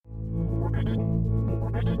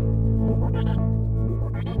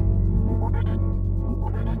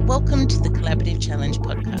welcome to the Collaborative Challenge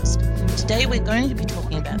podcast. Today we're going to be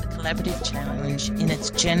talking about the Collaborative Challenge in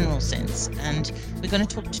its general sense, and we're going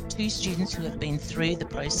to talk to two students who have been through the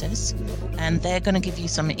process, and they're going to give you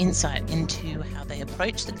some insight into how they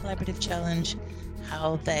approached the Collaborative Challenge,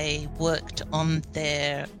 how they worked on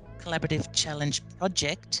their Collaborative Challenge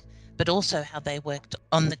project, but also how they worked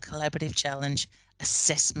on the Collaborative Challenge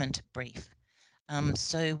assessment brief.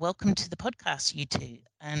 So welcome to the podcast, you two.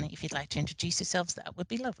 And if you'd like to introduce yourselves, that would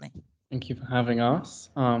be lovely. Thank you for having us.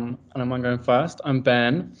 And I'm going first. I'm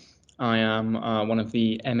Ben. I am one of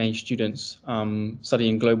the MA students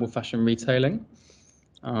studying global fashion retailing.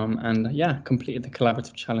 And completed the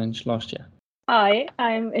Collaborative Challenge last year. Hi,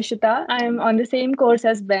 I'm Ishita. I'm on the same course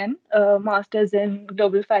as Ben, Masters in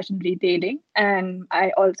Global Fashion Retailing, and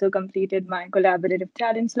I also completed my Collaborative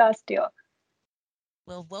Challenge last year.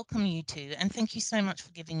 Well, welcome you two, and thank you so much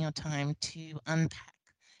for giving your time to unpack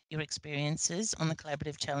your experiences on the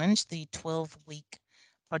Collaborative Challenge, the 12-week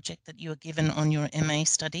project that you were given on your MA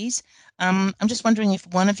studies. I'm just wondering if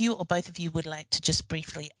one of you or both of you would like to just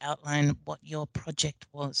briefly outline what your project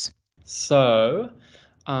was. So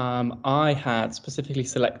I had specifically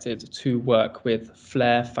selected to work with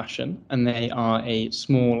Flair Fashion, and they are a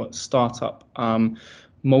small startup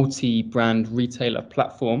multi-brand retailer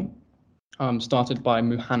platform started by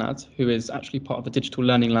Muhannad, who is actually part of the Digital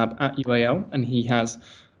Learning Lab at UAL, and he has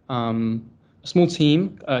a small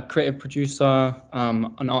team, a creative producer,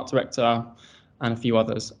 an art director, and a few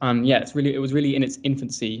others. It was really in its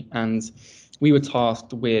infancy, and we were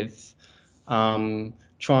tasked with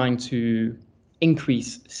trying to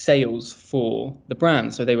increase sales for the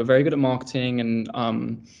brand. So they were very good at marketing and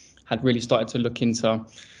had really started to look into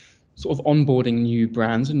sort of onboarding new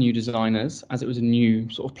brands and new designers as it was a new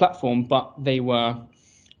sort of platform, but they were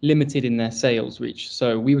limited in their sales reach.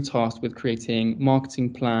 So we were tasked with creating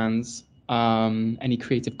marketing plans, any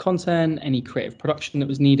creative content, any creative production that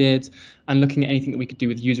was needed, and looking at anything that we could do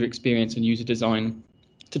with user experience and user design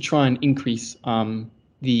to try and increase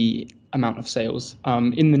the amount of sales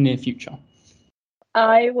in the near future.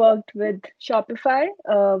 I worked with Shopify,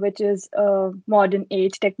 which is a modern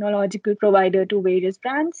age technological provider to various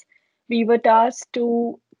brands. We were tasked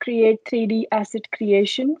to create 3D asset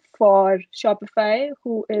creation for Shopify,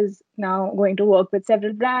 who is now going to work with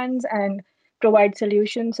several brands and provide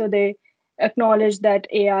solutions. So they acknowledge that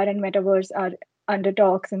AR and metaverse are under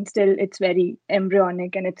talks and still it's very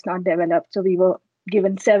embryonic and it's not developed. So we were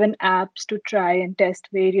given 7 apps to try and test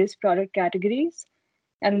various product categories.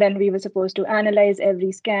 And then we were supposed to analyze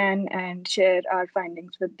every scan and share our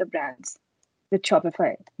findings with the brands, with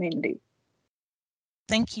Shopify mainly.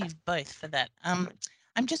 Thank you both for that. I'm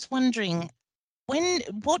just wondering,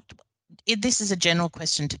 this is a general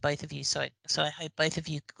question to both of you, so I hope both of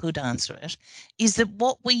you could answer it, is that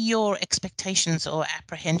what were your expectations or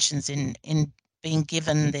apprehensions in being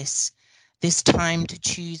given this time to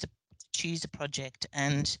choose a project?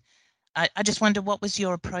 And I just wonder, what was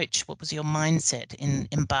your approach? What was your mindset in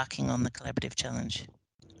embarking on the Collaborative Challenge?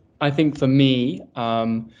 I think for me,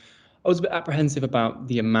 I was a bit apprehensive about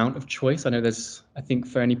the amount of choice. I know I think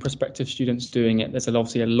for any prospective students doing it, there's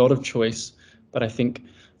obviously a lot of choice, but I think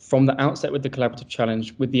from the outset with the Collaborative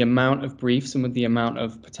Challenge, with the amount of briefs and with the amount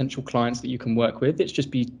of potential clients that you can work with, it's just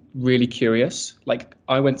be really curious. Like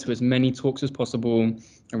I went to as many talks as possible.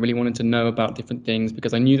 I really wanted to know about different things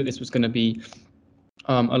because I knew that this was going to be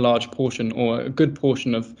a large portion or a good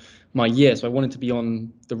portion of my year. So I wanted to be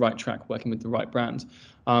on the right track, working with the right brand.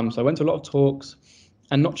 So I went to a lot of talks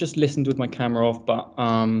and not just listened with my camera off, but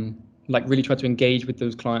really tried to engage with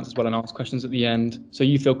those clients as well and ask questions at the end. So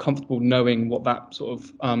you feel comfortable knowing what that sort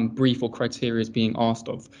of brief or criteria is being asked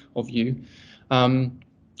of you. And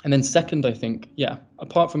then second, I think,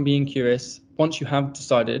 apart from being curious, once you have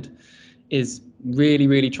decided, is really,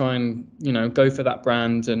 really try and, go for that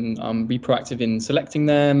brand and be proactive in selecting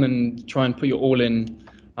them and try and put your all in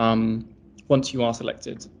once you are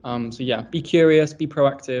selected. Be curious, be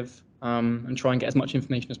proactive, and try and get as much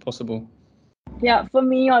information as possible. Yeah, for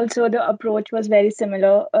me also, the approach was very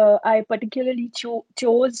similar. I particularly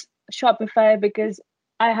chose Shopify because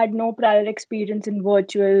I had no prior experience in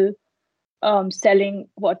virtual selling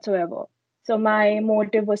whatsoever. So my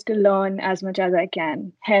motive was to learn as much as I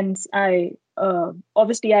can. Hence, I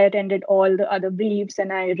attended all the other briefs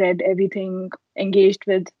and I read everything, engaged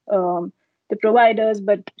with the providers,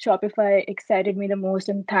 but Shopify excited me the most,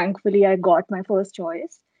 and thankfully I got my first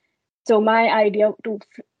choice. So my idea to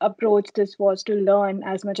approach this was to learn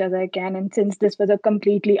as much as I can. And since this was a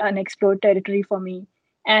completely unexplored territory for me,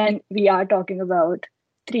 and we are talking about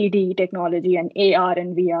 3D technology and AR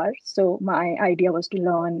and VR, so my idea was to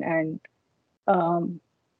learn and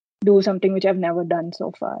do something which I've never done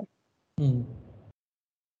so far.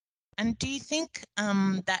 And do you think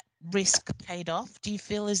that risk paid off? Do you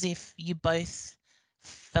feel as if you both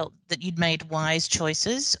felt that you'd made wise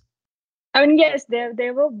choices? I mean, yes,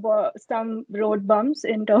 there were some road bumps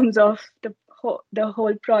in terms of the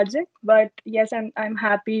whole project, but yes, I'm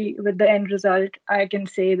happy with the end result. I can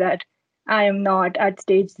say that I am not at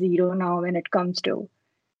stage 0 now when it comes to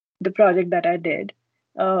the project that I did.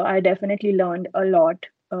 I definitely learned a lot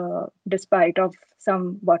despite of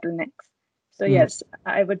some bottlenecks. So yes,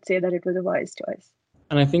 I would say that it was a wise choice.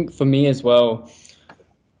 And I think for me as well,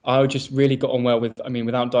 I just really got on well with, I mean,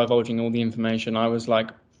 without divulging all the information, I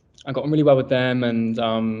got on really well with them, and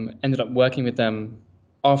ended up working with them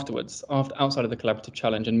afterwards, outside of the collaborative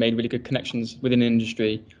challenge, and made really good connections within the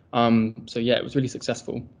industry. So yeah, it was really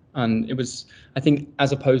successful. And it was, I think,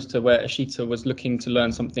 as opposed to where Ashita was looking to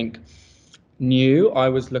learn something new, I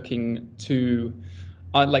was looking to,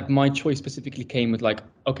 like, my choice specifically came with like,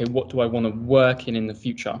 okay, what do I want to work in the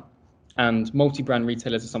future? And multi-brand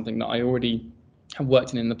retailers is something that I already have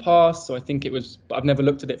worked in the past. So I think it was, but I've never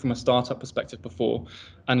looked at it from a startup perspective before.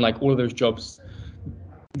 And like all of those jobs,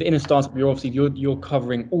 in a startup, you're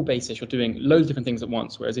covering all bases. You're doing loads of different things at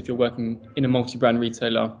once. Whereas if you're working in a multi-brand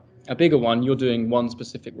retailer, a bigger one, you're doing one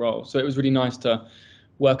specific role. So it was really nice to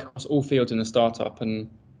work across all fields in a startup. And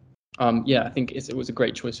yeah, I think it was a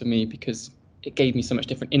great choice for me because it gave me so much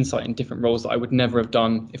different insight in different roles that I would never have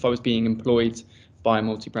done if I was being employed by a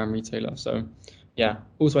multi-brand retailer. So yeah,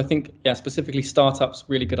 also I think, yeah, specifically startups,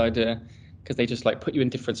 really good idea because they just like put you in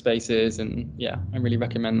different spaces, and yeah, I really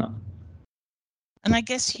recommend that. And I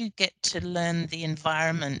guess you get to learn the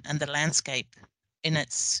environment and the landscape in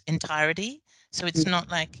its entirety. So it's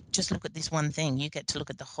not like just look at this one thing. You get to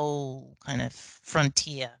look at the whole kind of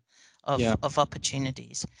frontier of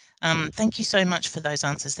opportunities. Thank you so much for those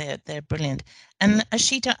answers. They're brilliant. And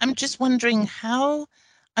Ashita, I'm just wondering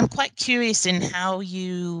I'm quite curious in how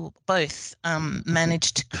you both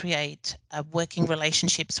managed to create working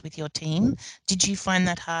relationships with your team. Did you find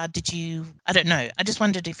that hard? I don't know. I just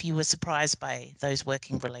wondered if you were surprised by those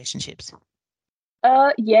working relationships.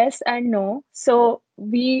 Yes and no. So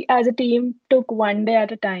we as a team took one day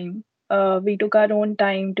at a time. We took our own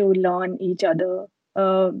time to learn each other.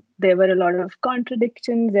 There were a lot of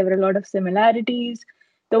contradictions, there were a lot of similarities.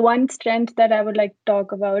 The one strength that I would like to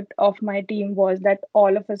talk about of my team was that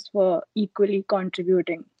all of us were equally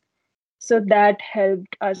contributing. So that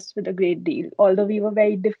helped us with a great deal. Although we were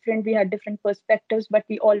very different, we had different perspectives, but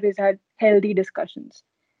we always had healthy discussions.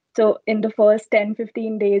 So in the first 10,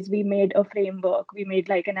 15 days, we made a framework. We made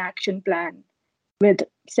like an action plan with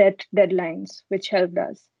set deadlines, which helped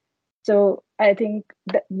us. So I think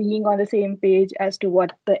that being on the same page as to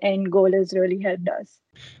what the end goal is really helped us.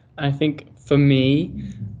 I think for me,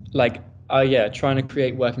 like, yeah, trying to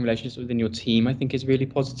create working relationships within your team, I think is really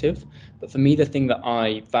positive. But for me, the thing that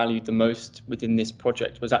I valued the most within this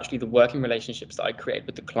project was actually the working relationships that I created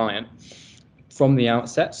with the client from the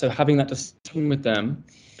outset. So having that discussion with them,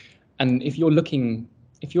 and if you're looking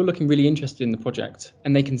really interested in the project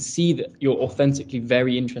and they can see that you're authentically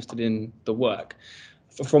very interested in the work,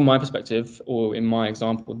 from my perspective, or in my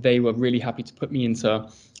example, they were really happy to put me into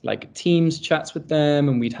like Teams chats with them,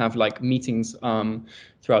 and we'd have like meetings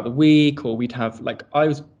throughout the week, or we'd have like,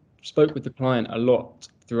 spoke with the client a lot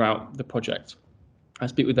throughout the project. I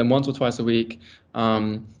speak with them once or twice a week.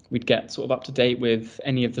 We'd get sort of up to date with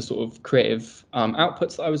any of the sort of creative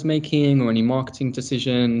outputs that I was making, or any marketing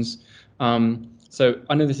decisions. So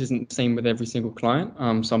I know this isn't the same with every single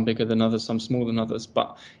client, some bigger than others, some smaller than others,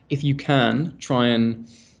 but if you can try and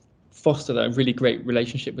foster that really great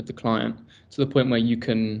relationship with the client to the point where you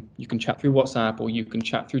can chat through WhatsApp or you can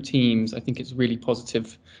chat through Teams, I think it's really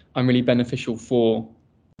positive and really beneficial for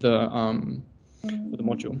the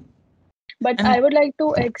module. But I would like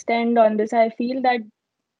to extend on this. I feel that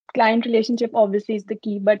client relationship obviously is the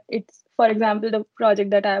key, but it's, for example, the project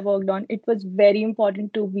that I worked on, it was very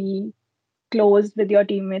important to be close with your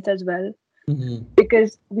teammates as well.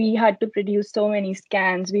 Because we had to produce so many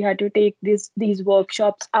scans, we had to take these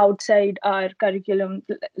workshops outside our curriculum,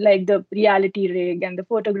 like the reality rig and the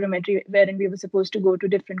photogrammetry, wherein we were supposed to go to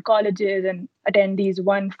different colleges and attend these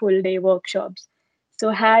one full day workshops. So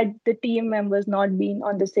had the team members not been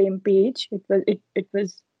on the same page, it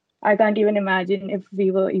was I can't even imagine if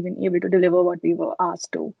we were even able to deliver what we were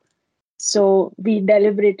asked to. So we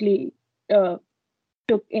deliberately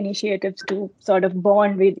took initiatives to sort of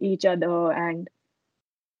bond with each other and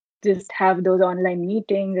just have those online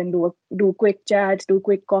meetings and do quick chats, do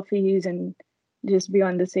quick coffees, and just be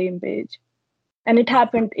on the same page. And it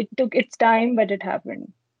happened. It took its time, but it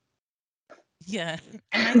happened. Yeah,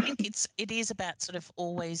 and I think it is about sort of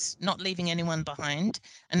always not leaving anyone behind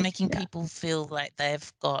and making Yeah. people feel like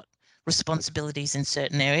they've got responsibilities in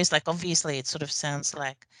certain areas. Like obviously, it sort of sounds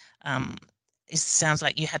like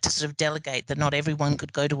you had to sort of delegate that not everyone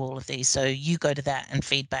could go to all of these. So you go to that and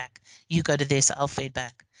feedback. You go to this, I'll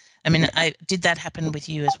feedback. I mean, did that happen with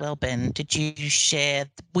you as well, Ben? Did you share?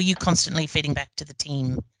 Were you constantly feeding back to the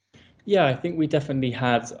team? Yeah, I think we definitely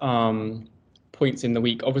had points in the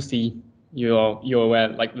week. Obviously, you're aware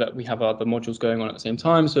like that we have other modules going on at the same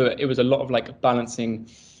time, so it was a lot of like balancing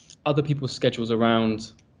other people's schedules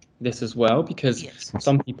around this as well, because Yes.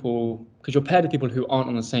 because you're paired with people who aren't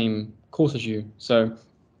on the same course as you. So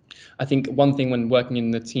I think one thing when working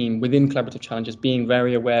in the team within collaborative challenges, being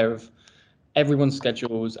very aware of everyone's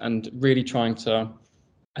schedules and really trying to,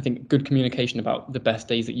 I think, good communication about the best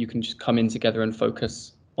days that you can just come in together and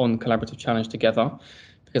focus on collaborative challenge together,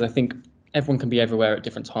 because I think everyone can be everywhere at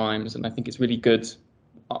different times, and I think it's really good.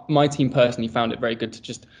 My team personally found it very good to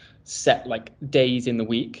just set like days in the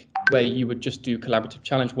week where you would just do collaborative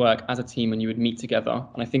challenge work as a team and you would meet together.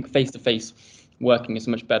 And I think face-to-face working is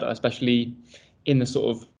so much better, especially in the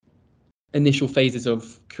sort of initial phases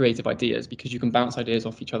of creative ideas, because you can bounce ideas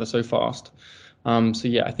off each other so fast. So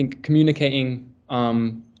yeah, I think communicating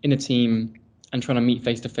in a team and trying to meet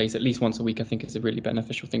face to face at least once a week, I think is a really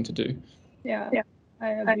beneficial thing to do. Yeah, I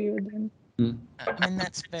agree with them. I mean,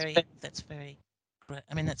 that's very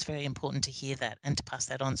I mean, that's very important to hear that and to pass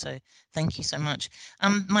that on. So thank you so much.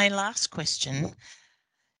 My last question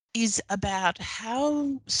is about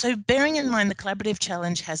so bearing in mind the collaborative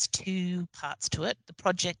challenge has two parts to it,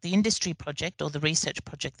 the industry project or the research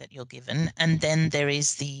project that you're given, and then there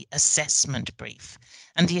is the assessment brief.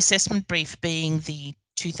 And the assessment brief being the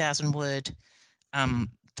 2,000 word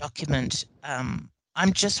document.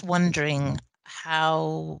 I'm just wondering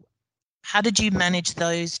how did you manage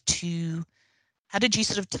those two? How did you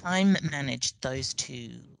sort of time manage those two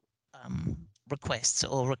requests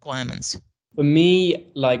or requirements? For me,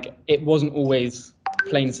 like it wasn't always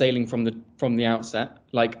plain sailing from the outset.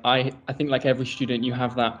 Like I think like every student, you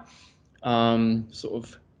have that sort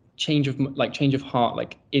of change of heart.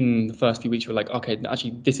 Like in the first few weeks, you're like, okay,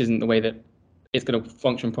 actually, this isn't the way that it's going to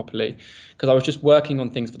function properly, because I was just working on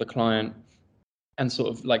things for the client and sort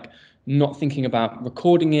of like not thinking about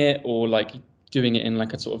recording it or like doing it in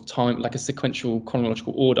like a sort of time, like a sequential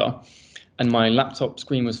chronological order. And my laptop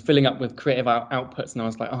screen was filling up with creative outputs, and I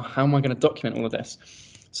was like, oh, how am I going to document all of this?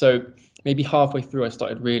 So maybe halfway through, I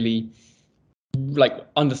started really like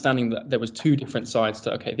understanding that there was two different sides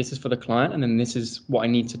to, okay, this is for the client, and then this is what I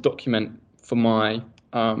need to document for my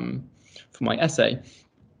essay.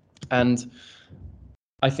 And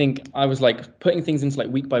I think I was like putting things into like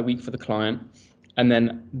week by week for the client, and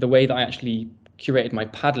then the way that I actually curated my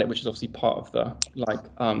Padlet, which is obviously part of the like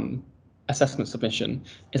assessment submission,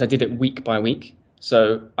 is I did it week by week.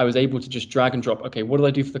 So I was able to just drag and drop, okay, what did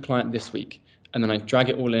I do for the client this week? And then I drag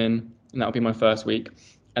it all in, and that would be my first week.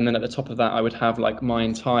 And then at the top of that, I would have like my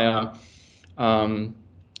entire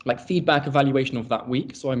like feedback evaluation of that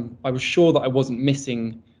week. So I was sure that I wasn't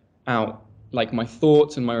missing out like my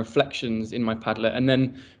thoughts and my reflections in my Padlet. And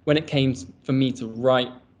then when it came for me to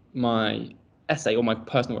write my essay or my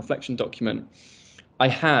personal reflection document, I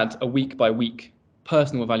had a week by week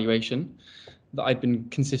personal evaluation that I'd been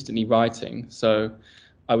consistently writing. So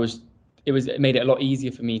it made it a lot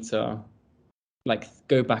easier for me to like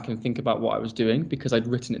go back and think about what I was doing, because I'd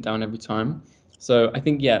written it down every time. So I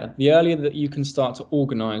think, yeah, the earlier that you can start to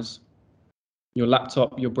organize your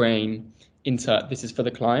laptop, your brain into this is for the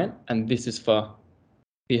client and this is for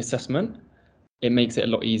the assessment, it makes it a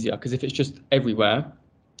lot easier. Because if it's just everywhere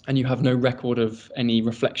and you have no record of any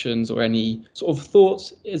reflections or any sort of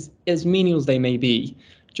thoughts, as menial as they may be,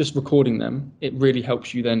 just recording them, it really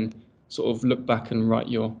helps you then sort of look back and write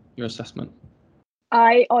your assessment.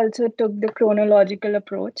 I also took the chronological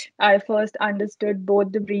approach. I first understood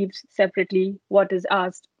both the briefs separately, what is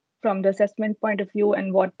asked from the assessment point of view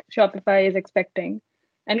and what Shopify is expecting.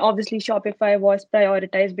 And obviously, Shopify was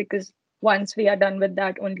prioritized because once we are done with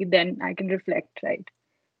that, only then I can reflect, right?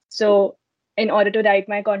 So, in order to write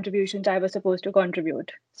my contributions, I was supposed to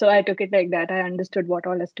contribute. So, I took it like that. I understood what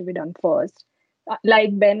all has to be done first.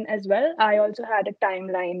 Like Ben as well, I also had a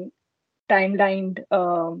timelined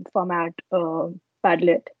format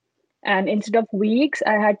Padlet, and instead of weeks,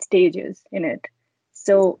 I had stages in it.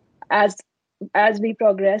 So as we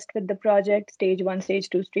progressed with the project, stage 1, stage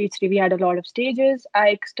 2, stage 3, we had a lot of stages.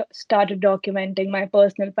 I started documenting my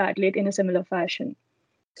personal Padlet in a similar fashion.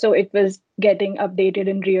 So it was getting updated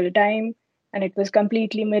in real time, and it was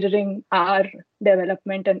completely mirroring our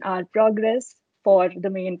development and our progress for the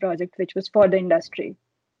main project, which was for the industry.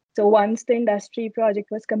 So once the industry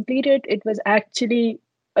project was completed, it was actually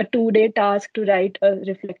a 2-day task to write a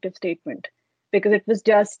reflective statement because it was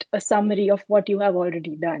just a summary of what you have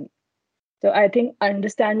already done. So I think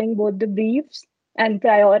understanding both the briefs and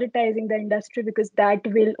prioritizing the industry, because that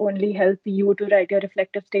will only help you to write your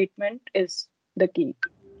reflective statement, is the key.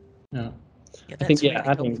 Yeah. Yeah, I think that's really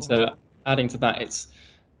adding to that, it's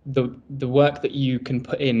the work that you can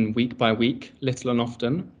put in week by week, little and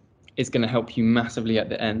often, is going to help you massively at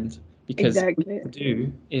the end, because Exactly. what you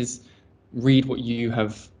do is read what you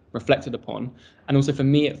have reflected upon. And also for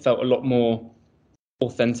me, it felt a lot more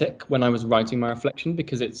authentic when I was writing my reflection,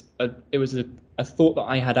 because it was a thought that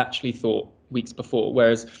I had actually thought weeks before,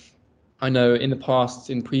 whereas I know in the past,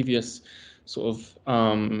 in previous sort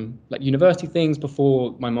of like university things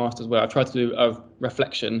before my master's, where I tried to do a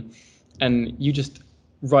reflection, and you just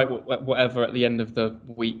write whatever at the end of the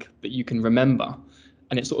week that you can remember,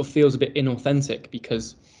 and it sort of feels a bit inauthentic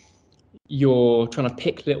because you're trying to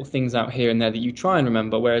pick little things out here and there that you try and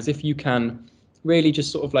remember. Whereas if you can really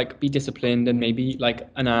just sort of like be disciplined, and maybe like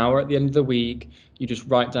an hour at the end of the week, you just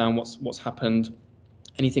write down what's happened,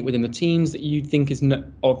 anything within the teams that you think is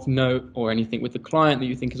of note, or anything with the client that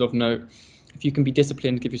you think is of note. If you can be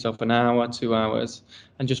disciplined, give yourself an hour, 2 hours,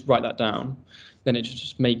 and just write that down, then it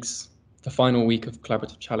just makes the final week of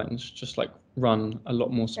Collaborative Challenge just like run a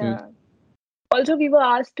lot more smooth. Yeah. Also, we were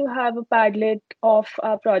asked to have a Padlet of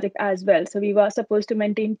our project as well. So we were supposed to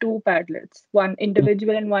maintain 2 Padlets, one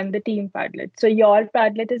individual and one the team Padlet. So your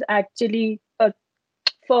Padlet is actually a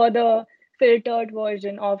further filtered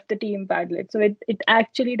version of the team Padlet. So it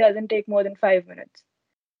actually doesn't take more than 5 minutes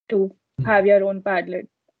to have your own Padlet.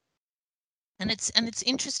 And it's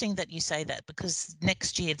interesting that you say that, because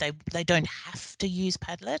next year they don't have to use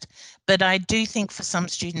Padlet, but I do think for some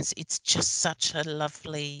students it's just such a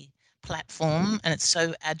lovely platform, and it's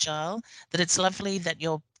so agile that it's lovely that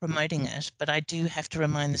you're promoting it. But I do have to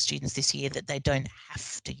remind the students this year that they don't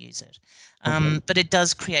have to use it. But it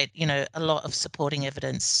does create, a lot of supporting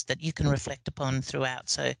evidence that you can reflect upon throughout.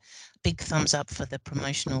 So big thumbs up for the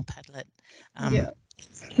promotional Padlet.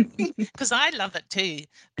 Because I love it too,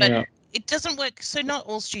 but it doesn't work. So not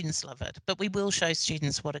all students love it, but we will show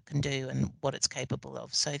students what it can do and what it's capable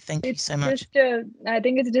of. So thank you so much. I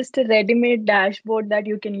think it's just a ready-made dashboard that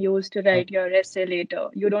you can use to write your essay later.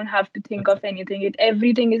 You don't have to think of anything.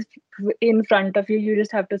 Everything is in front of you. You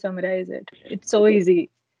just have to summarize it. It's so easy.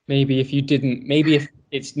 Maybe if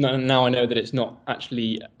it's not, now I know that it's not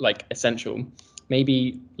actually like essential.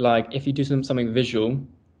 Maybe like if you do something visual,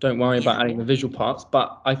 don't worry about adding the visual parts.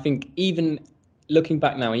 But I think even looking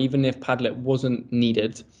back now, even if Padlet wasn't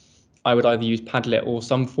needed, I would either use Padlet or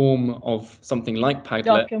some form of something like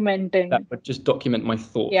Padlet documenting that would just document my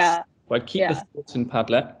thoughts. Yeah. So I'd keep the thoughts in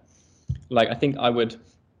Padlet. Like I think I would,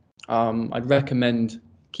 I'd recommend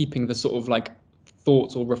keeping the sort of like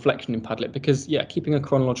thoughts or reflection in Padlet, because keeping a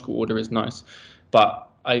chronological order is nice, but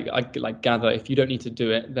I like gather if you don't need to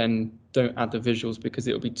do it, then don't add the visuals, because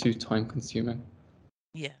it'll be too time consuming.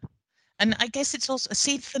 Yeah. And I guess it's also,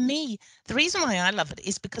 for me, the reason why I love it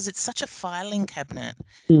is because it's such a filing cabinet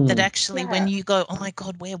that actually when you go, oh my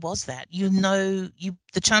God, where was that?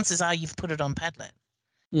 The chances are you've put it on Padlet,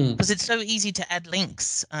 because it's so easy to add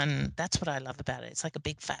links. And that's what I love about it. It's like a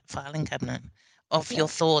big fat filing cabinet of your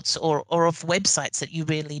thoughts, or of websites that you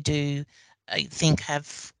really do, I think,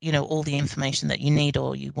 have, all the information that you need,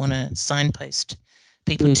 or you want to signpost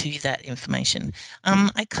people to that information.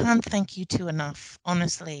 I can't thank you two enough.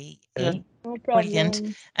 Honestly, you're brilliant.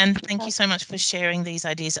 And thank you so much for sharing these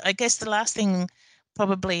ideas. I guess the last thing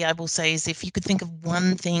probably I will say is, if you could think of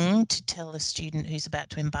one thing to tell a student who's about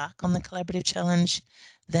to embark on the Collaborative Challenge,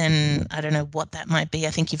 then I don't know what that might be. I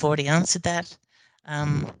think you've already answered that.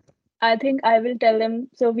 I think I will tell them.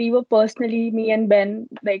 So we were personally, me and Ben,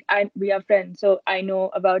 we are friends, so I know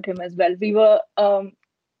about him as well.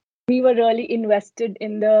 We were really invested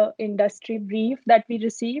in the industry brief that we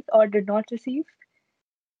received or did not receive.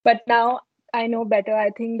 But now I know better.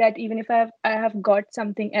 I think that even if I have got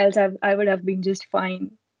something else, I would have been just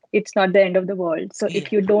fine. It's not the end of the world. So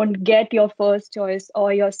if you don't get your first choice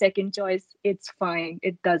or your second choice, it's fine.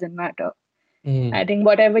 It doesn't matter. I think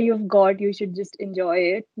whatever you've got, you should just enjoy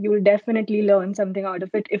it. You'll definitely learn something out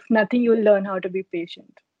of it. If nothing, you'll learn how to be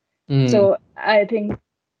patient. So I think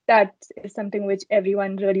that is something which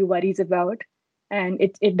everyone really worries about. And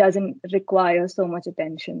it doesn't require so much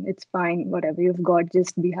attention. It's fine. Whatever you've got,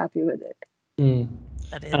 just be happy with it.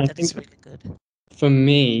 That is really good. For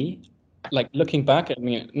me, like looking back, I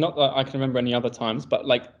mean, not that I can remember any other times, but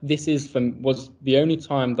like this was the only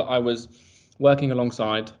time that I was working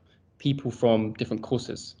alongside people from different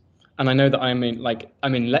courses. And I know that I'm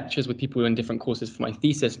in lectures with people in different courses for my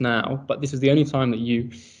thesis now, but this is the only time that you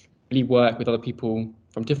really work with other people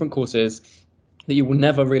from different courses that you will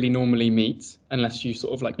never really normally meet unless you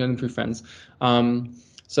sort of like know them through friends.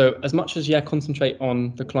 So as much as concentrate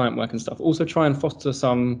on the client work and stuff, also try and foster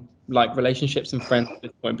some like relationships and friends at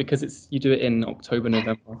this point, because you do it in October,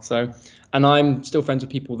 November. So, and I'm still friends with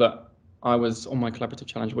people that I was on my collaborative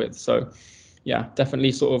challenge with. So yeah,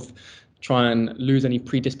 definitely sort of try and lose any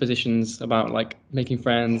predispositions about like making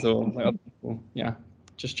friends or like other people. Yeah,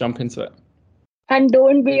 just jump into it. And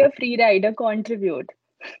don't be a free rider, contribute.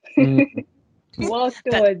 Work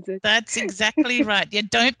towards it. That's exactly right. Yeah,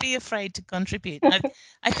 don't be afraid to contribute.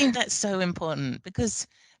 I think that's so important, because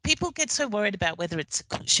people get so worried about whether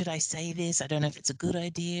should I say this? I don't know if it's a good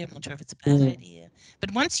idea. I'm not sure if it's a bad idea.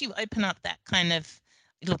 But once you open up that kind of,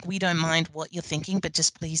 look, we don't mind what you're thinking, but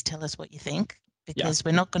just please tell us what you think, because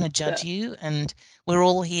we're not going to judge you, and we're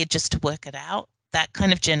all here just to work it out. That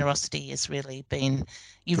kind of generosity has really been,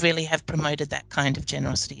 you really have promoted that kind of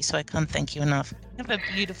generosity. So I can't thank you enough. Have a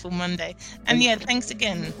beautiful Monday. And thanks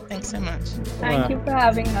again. Thanks so much. Thank you for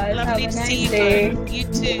having us. Lovely Have a to nice see you day. both. You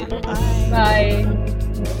too. Bye.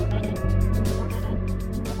 Bye.